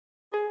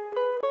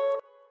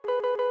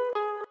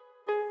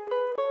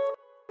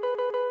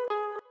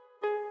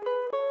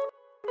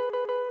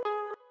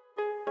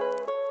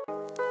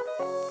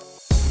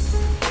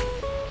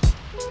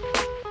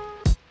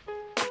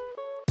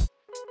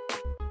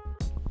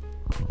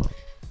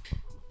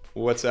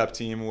What's up,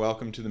 team?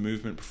 Welcome to the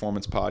Movement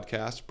Performance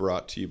Podcast,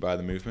 brought to you by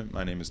The Movement.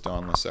 My name is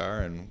Don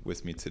Lassar, and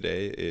with me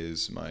today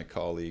is my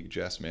colleague,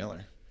 Jess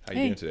Mailer. How you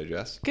doing today,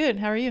 Jess? Good.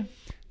 How are you?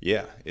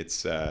 Yeah,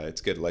 it's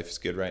good. Life is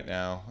good right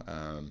now.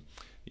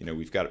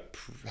 We've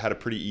had a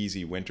pretty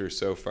easy winter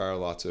so far.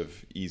 Lots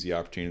of easy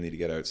opportunity to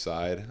get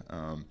outside.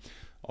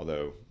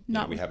 Although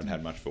we haven't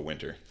had much of a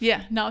winter.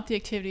 Yeah, not with the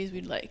activities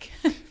we'd like.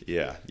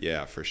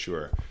 Yeah, for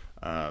sure.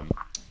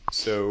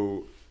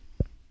 So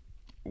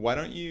why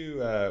don't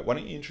you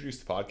introduce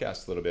the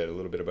podcast a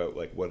little bit about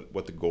like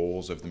what the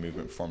goals of the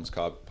Movement Performance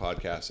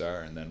podcast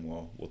are, and then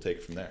we'll take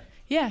it from there.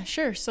 Yeah,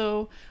 sure.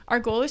 So our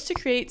goal is to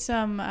create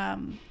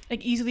some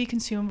easily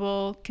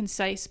consumable,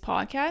 concise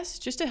podcasts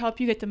just to help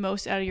you get the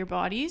most out of your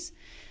bodies.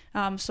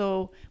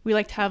 So we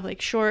like to have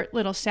like short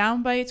little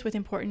sound bites with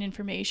important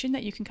information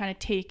that you can kind of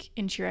take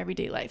into your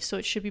everyday life. So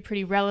it should be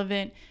pretty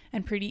relevant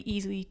and pretty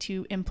easy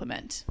to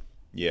implement.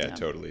 Yeah,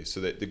 totally. So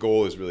the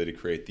goal is really to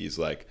create these,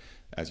 like,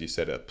 as you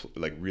said,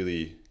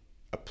 really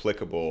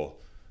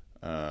applicable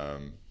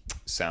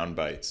sound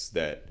bites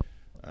that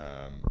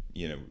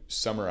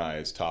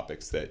summarize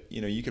topics that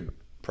you could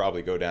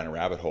probably go down a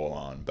rabbit hole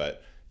on,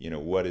 but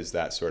what is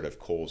that sort of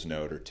Cole's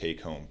note or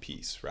take home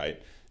piece,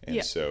 right?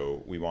 And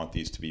so we want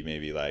these to be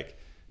maybe like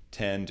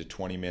 10 to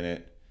 20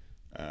 minute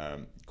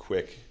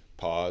quick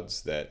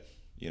pods that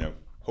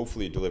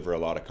hopefully deliver a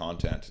lot of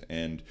content.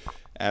 And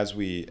as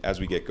we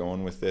get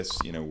going with this,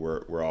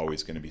 we're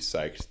always going to be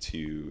psyched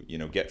to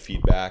get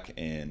feedback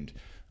and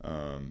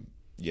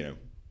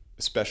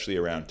especially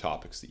around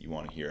topics that you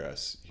want to hear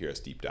us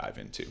deep dive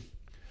into.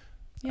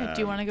 Yeah.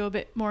 Do you want to go a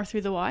bit more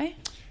through the why?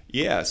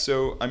 Yeah.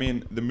 So, I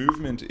mean, the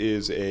Movement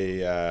is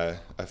a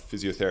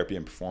physiotherapy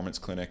and performance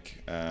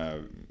clinic,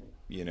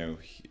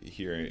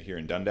 here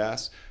in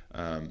Dundas.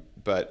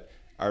 But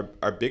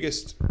our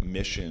biggest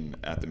mission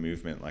at the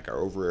Movement, like our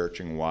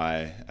overarching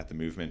why at the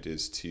Movement,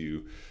 is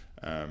to,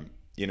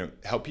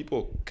 help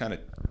people kind of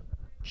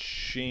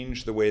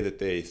change the way that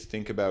they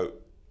think about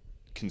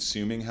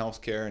consuming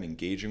healthcare and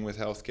engaging with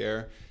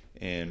healthcare,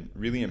 and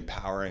really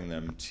empowering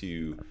them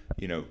to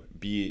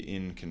be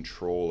in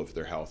control of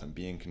their health and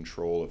be in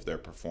control of their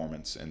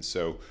performance. And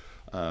so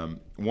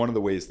one of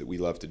the ways that we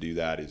love to do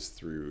that is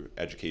through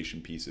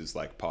education pieces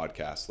like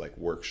podcasts, like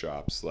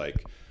workshops,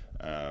 like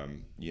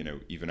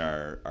even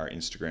our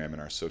Instagram and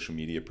our social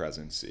media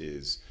presence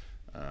is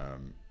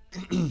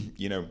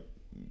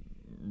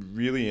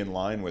really in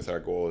line with our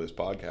goal of this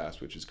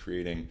podcast, which is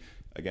creating,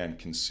 again,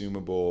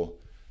 consumable,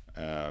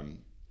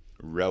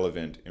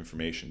 relevant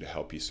information to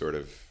help you sort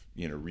of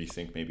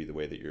rethink maybe the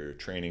way that you're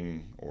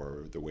training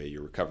or the way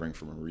you're recovering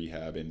from a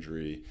rehab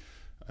injury,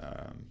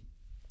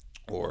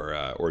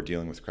 or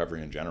dealing with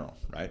recovery in general,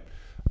 right?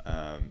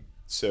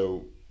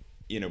 So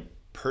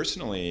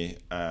personally,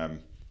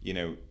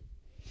 to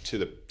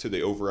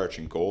the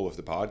overarching goal of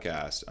the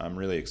podcast, I'm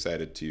really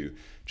excited to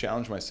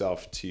challenge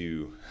myself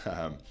to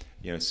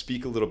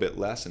speak a little bit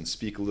less and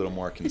speak a little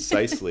more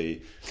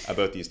concisely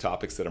about these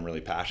topics that I'm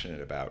really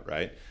passionate about,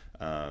 right?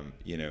 I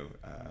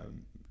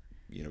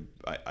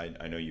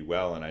know you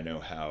well, and I know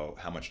how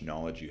much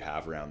knowledge you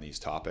have around these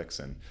topics,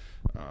 and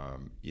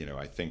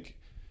I think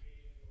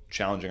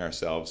challenging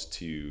ourselves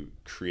to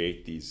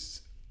create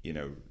these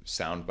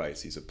sound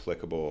bites, these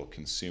applicable,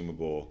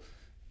 consumable,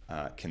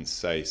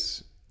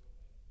 concise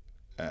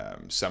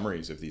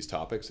summaries of these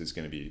topics is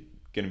going to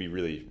be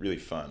really, really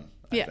fun.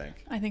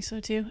 I think so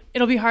too.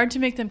 It'll be hard to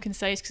make them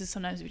concise because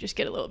sometimes we just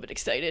get a little bit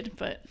excited,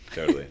 but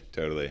totally.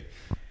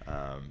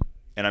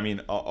 And I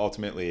mean,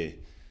 ultimately,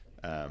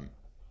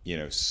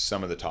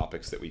 some of the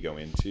topics that we go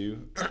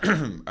into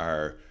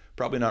are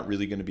probably not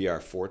really going to be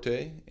our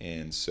forte,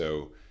 and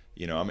so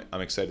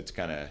I'm excited to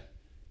kind of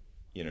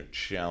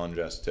challenge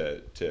us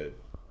to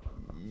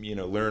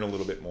learn a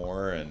little bit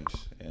more and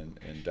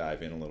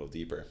dive in a little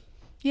deeper.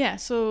 Yeah.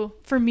 So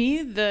for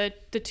me, the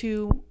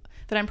two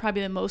that I'm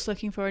probably the most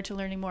looking forward to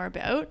learning more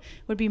about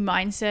would be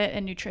mindset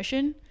and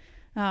nutrition.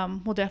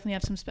 We'll definitely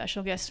have some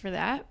special guests for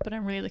that, but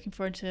I'm really looking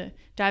forward to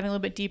diving a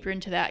little bit deeper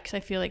into that because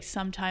I feel like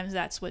sometimes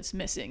that's what's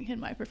missing in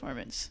my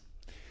performance.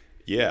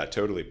 Yeah,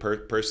 totally.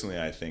 Personally,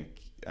 I think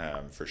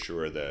for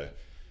sure the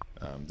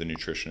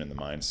nutrition and the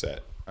mindset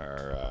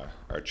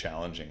are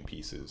challenging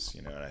pieces,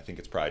 and I think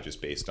it's probably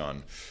just based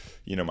on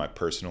my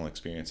personal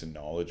experience and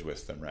knowledge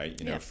with them, right?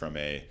 From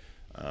a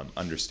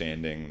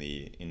understanding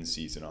the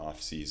in-season,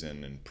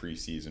 off-season, and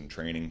pre-season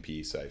training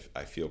piece,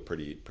 I feel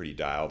pretty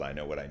dialed. I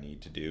know what I need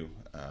to do.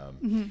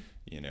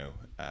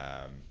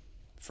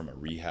 From a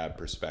rehab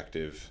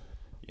perspective,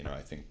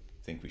 I think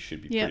we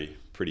should be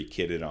pretty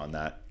kitted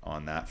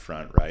on that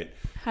front, right?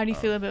 How do you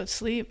feel about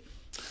sleep?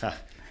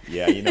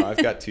 Yeah, I've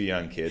got 2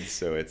 young kids,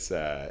 so it's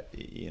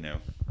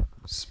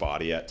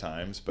spotty at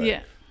times,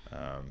 but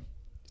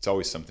it's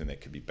always something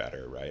that could be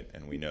better, right?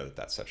 And we know that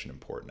that's such an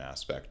important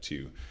aspect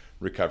to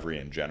recovery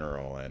in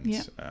general, and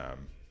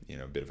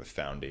a bit of a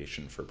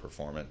foundation for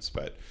performance.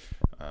 But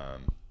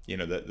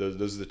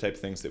those are the type of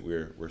things that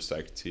we're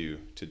psyched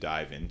to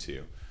dive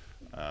into.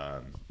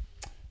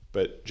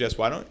 But Jess,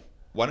 why don't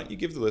why don't you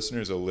give the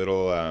listeners a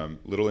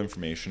little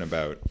information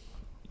about,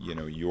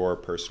 your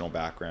personal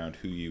background,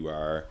 who you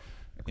are,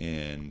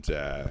 and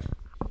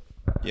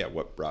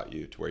what brought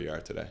you to where you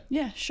are today?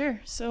 Yeah,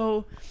 sure.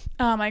 So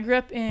I grew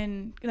up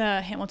in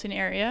the Hamilton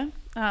area.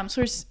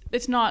 So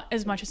it's not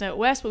as much as out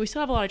west, but we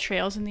still have a lot of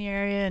trails in the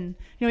area, and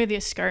we have the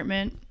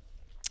escarpment.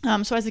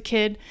 So as a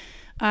kid,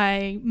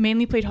 I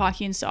mainly played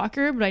hockey and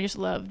soccer, but I just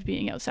loved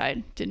being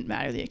outside. Didn't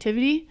matter the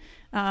activity.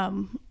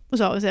 Was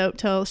always out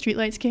till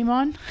streetlights came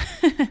on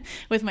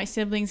with my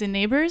siblings and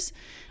neighbors.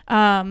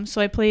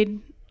 So I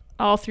played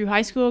all through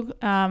high school,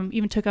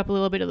 even took up a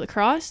little bit of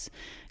lacrosse.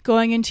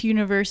 Going into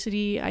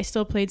university, I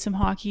still played some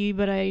hockey,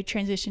 but I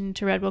transitioned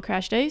to Red Bull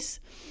Crashed Ice.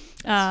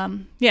 That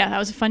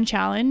was a fun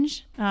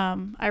challenge.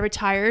 I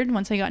retired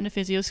once I got into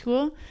physio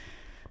school.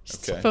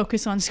 Just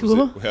focus on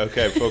school.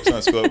 Focus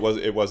on school.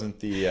 It wasn't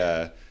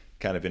the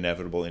kind of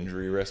inevitable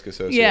injury risk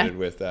associated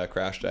with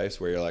crashed ice,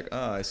 where you're like,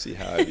 oh, I see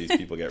how these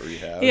people get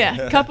rehab. Yeah,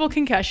 a couple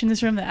concussions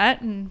from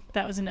that, and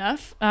that was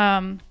enough.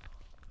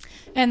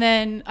 And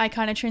then I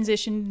kind of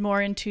transitioned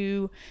more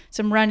into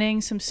some running,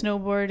 some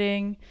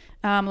snowboarding,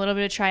 a little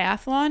bit of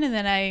triathlon, and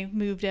then I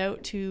moved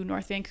out to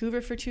North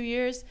Vancouver for 2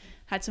 years.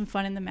 Had some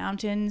fun in the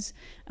mountains,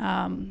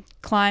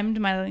 climbed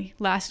my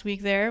last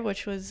week there,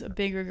 which was a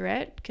big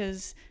regret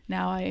because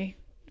now I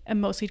am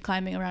mostly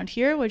climbing around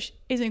here, which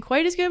isn't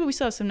quite as good, but we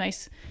still have some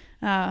nice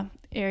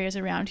areas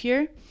around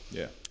here.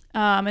 Yeah.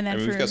 And then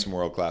we've got some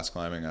world-class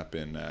climbing up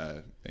in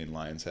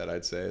Lions Head,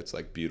 I'd say. It's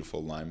like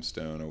beautiful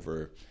limestone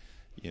over,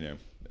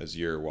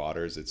 azure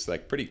waters. It's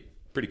like pretty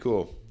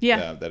cool.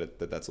 Yeah.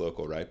 That's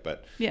local, right?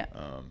 But yeah.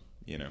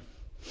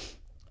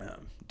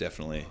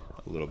 Definitely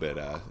a little bit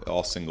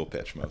all single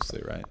pitch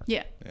mostly, right?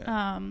 Yeah.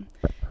 And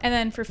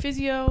then for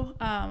physio,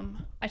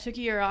 I took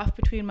a year off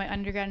between my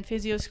undergrad and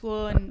physio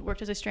school and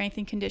worked as a strength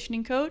and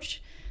conditioning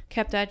coach.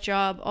 Kept that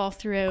job all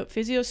throughout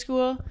physio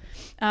school.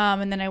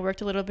 And then I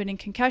worked a little bit in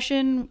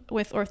concussion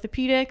with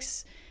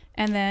orthopedics.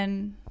 And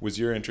then was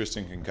your interest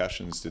in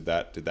concussions, did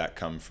that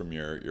come from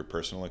your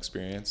personal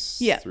experience?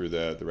 Yeah. Through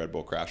the Red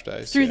Bull Crashed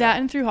Ice? Through that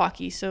and through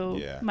hockey. So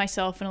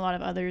myself and a lot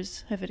of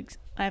others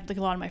I have like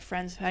a lot of my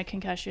friends have had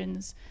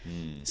concussions.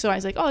 So I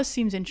was like, oh, this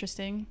seems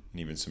interesting.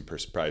 And even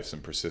probably some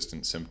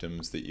persistent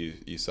symptoms that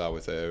you saw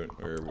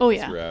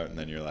throughout, and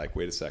then you're like,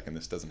 wait a second,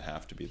 this doesn't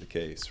have to be the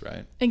case,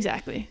 right?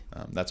 Exactly.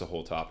 That's a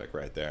whole topic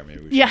right there.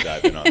 Maybe we should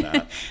dive in on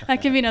that.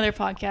 That could be another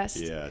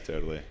podcast. Yeah,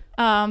 totally.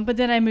 But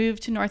then I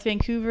moved to North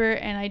Vancouver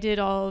and I did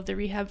all of the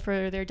rehab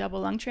for their double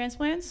lung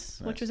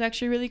transplants, which was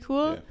actually really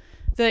cool. Yeah.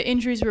 The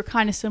injuries were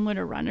kind of similar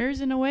to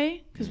runners in a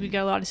way because we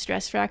got a lot of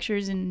stress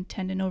fractures and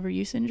tendon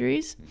overuse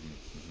injuries.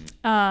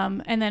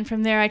 And then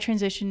from there, I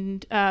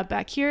transitioned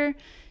back here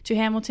to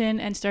Hamilton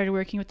and started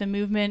working with the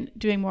movement,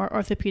 doing more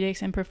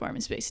orthopedics and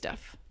performance-based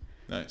stuff.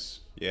 Nice.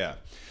 Yeah.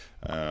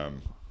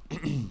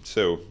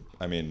 So,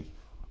 I mean,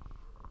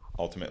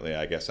 ultimately,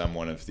 I guess I'm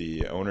one of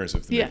the owners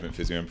of the Movement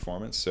Physio and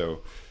Performance.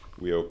 So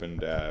we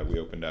opened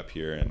up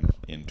here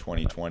in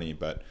 2020,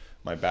 but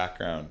my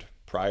background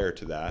prior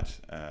to that,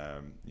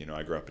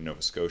 I grew up in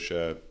Nova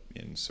Scotia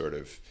in sort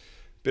of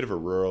a bit of a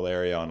rural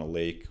area on a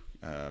lake,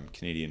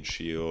 Canadian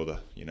Shield.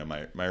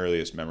 My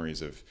earliest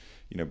memories of,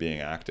 being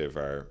active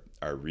are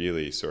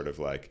really sort of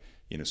like,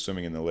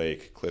 swimming in the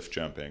lake, cliff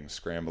jumping,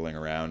 scrambling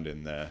around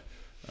in the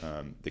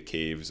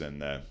caves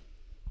and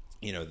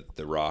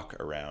the rock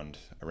around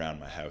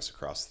my house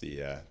across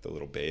the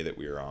little bay that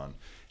we were on,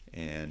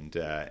 and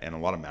a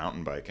lot of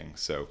mountain biking.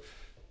 So,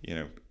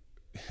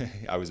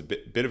 I was a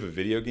bit of a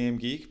video game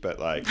geek, but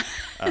like,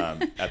 I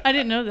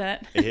didn't know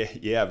that.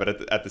 Yeah,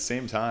 but at the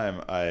same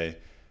time,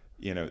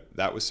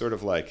 that was sort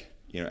of like,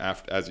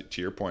 after,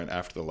 to your point,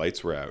 after the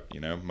lights were out,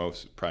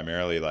 most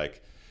primarily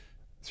like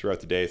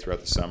throughout the day, throughout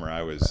the summer,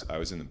 I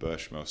was in the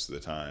bush most of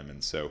the time.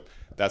 And so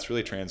that's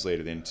really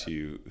translated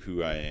into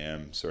who I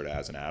am sort of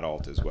as an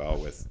adult as well,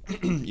 with,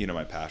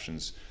 my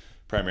passions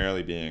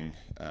primarily being,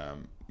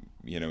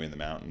 in the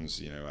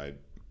mountains. I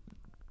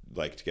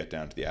like to get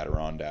down to the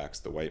Adirondacks,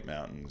 the White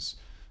Mountains,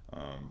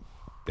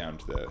 down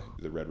to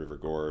the Red River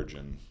Gorge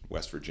and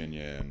West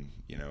Virginia, and,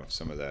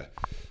 some of the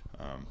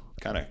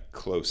kind of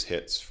close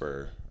hits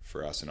for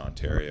us in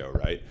Ontario,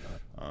 right?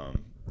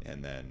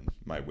 And then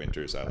my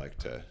winters, I like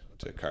to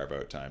carve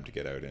out time to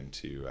get out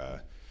into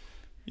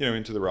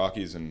into the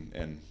Rockies,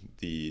 and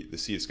the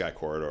Sea to Sky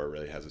corridor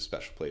really has a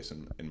special place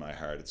in my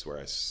heart. It's where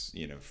I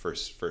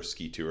first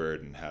ski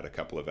toured and had a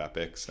couple of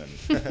epics, and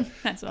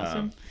that's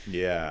awesome.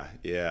 Yeah.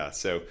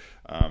 So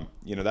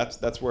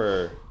that's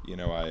where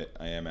I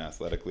am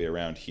athletically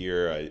around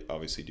here. I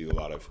obviously do a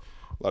lot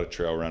of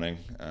trail running.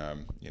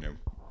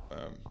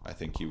 I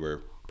think you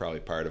were probably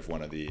part of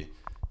one of the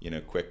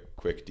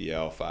quick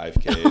DL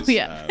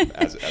 5Ks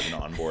as an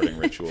onboarding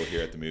ritual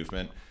here at the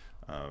movement.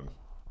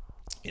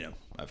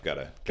 I've got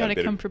to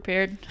come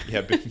prepared.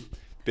 Yeah,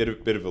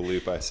 bit of a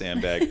loop. I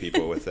sandbag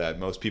people with that.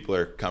 Most people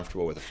are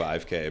comfortable with a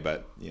 5K,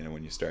 but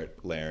when you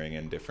start layering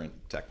in different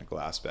technical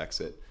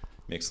aspects, it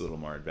makes it a little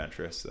more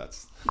adventurous. So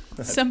that's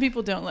Some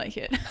people don't like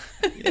it.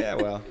 yeah,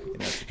 well,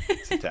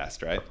 it's a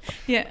test, right?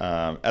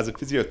 Yeah. As a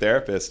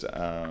physiotherapist,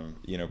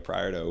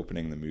 prior to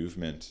opening the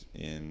movement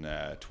in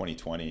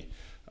 2020,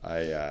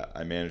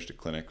 I managed a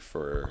clinic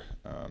for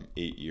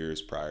 8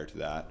 years prior to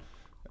that.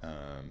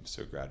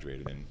 So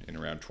graduated in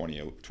around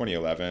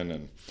 2011,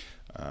 and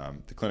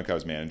the clinic I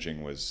was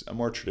managing was a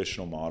more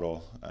traditional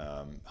model,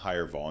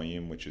 higher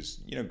volume, which is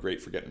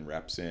great for getting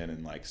reps in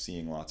and like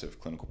seeing lots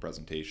of clinical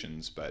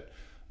presentations, but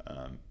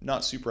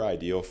not super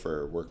ideal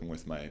for working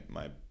with my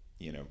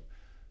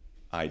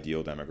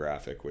ideal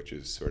demographic, which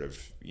is sort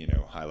of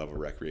high level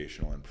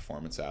recreational and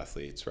performance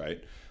athletes,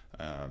 right?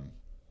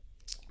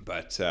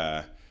 But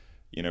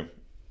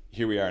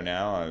here we are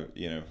now,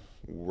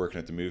 working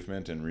at the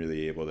movement and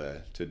really able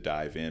to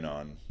dive in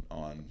on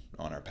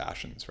our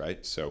passions,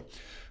 right? So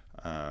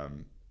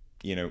I'm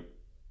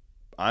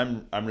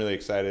really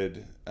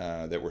excited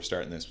that we're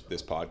starting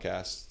this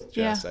podcast,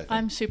 Jess. Yeah,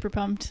 I'm super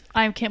pumped.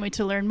 I can't wait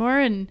to learn more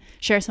and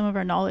share some of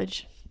our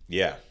knowledge.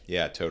 Yeah,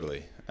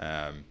 totally.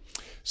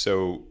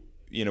 So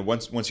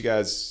once you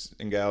guys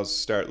and gals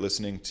start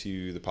listening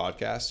to the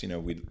podcast,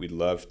 we'd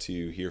love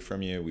to hear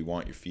from you. We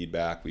want your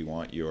feedback. We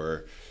want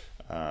your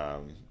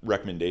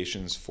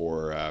recommendations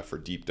for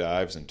deep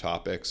dives and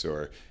topics,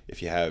 or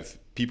if you have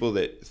people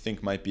that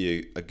think might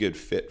be a good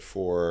fit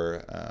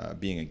for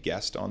being a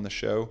guest on the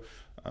show,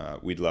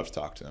 we'd love to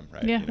talk to them,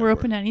 right? Yeah, we're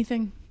open to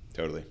anything.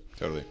 Totally.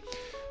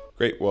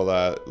 Great.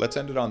 Well, let's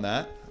end it on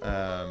that.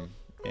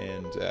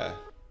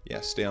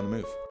 Stay on the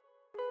move.